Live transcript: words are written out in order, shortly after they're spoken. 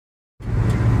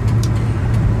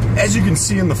as you can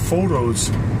see in the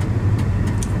photos,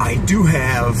 I do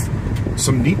have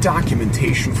some neat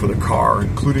documentation for the car,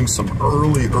 including some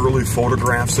early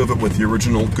photographs of it with the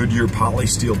original Goodyear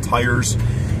polysteel tires,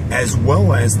 as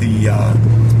well as the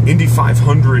Indy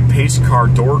 500 pace car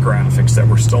door graphics that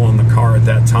were still on the car at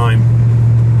that time.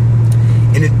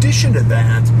 In addition to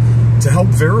that, to help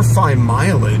verify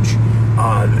mileage,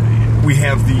 we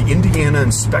have the Indiana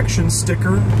inspection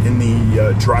sticker in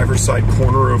the driver's side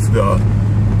corner of the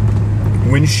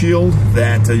windshield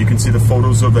that you can see the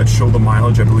photos of that show the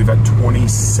mileage, I believe at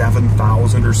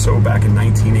 27,000 or so back in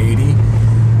 1980.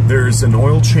 There's an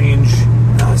oil change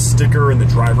sticker in the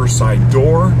driver's side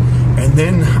door, and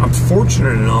then I'm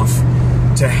fortunate enough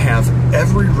to have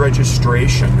every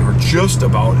registration, or just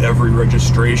about every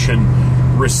registration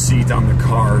receipt on the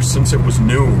car since it was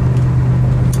new.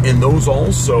 And those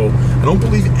also, I don't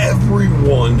believe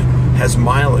everyone has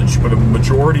mileage, but a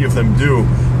majority of them do,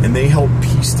 and they help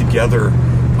piece together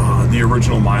the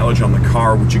original mileage on the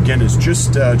car, which again is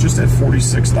just at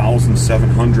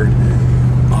 46,700.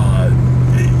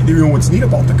 You know, what's neat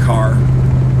about the car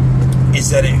is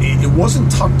that it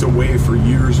wasn't tucked away for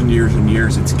years and years and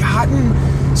years. It's gotten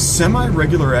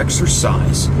semi-regular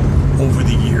exercise over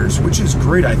the years, which is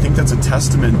great. I think that's a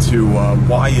testament to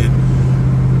why it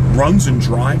runs and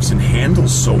drives and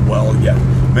handles so well. Yet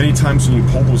many times when you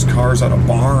pull those cars out of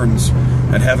barns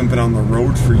that haven't been on the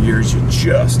road for years, you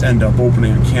just end up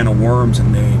opening a can of worms,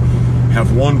 and they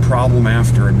have one problem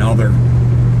after another.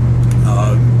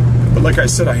 But like I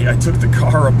said, I took the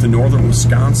car up to northern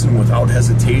Wisconsin without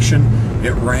hesitation.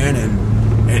 It ran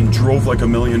and drove like $1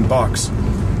 million.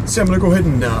 See, I'm gonna go ahead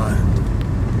and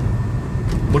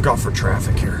look out for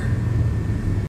traffic here.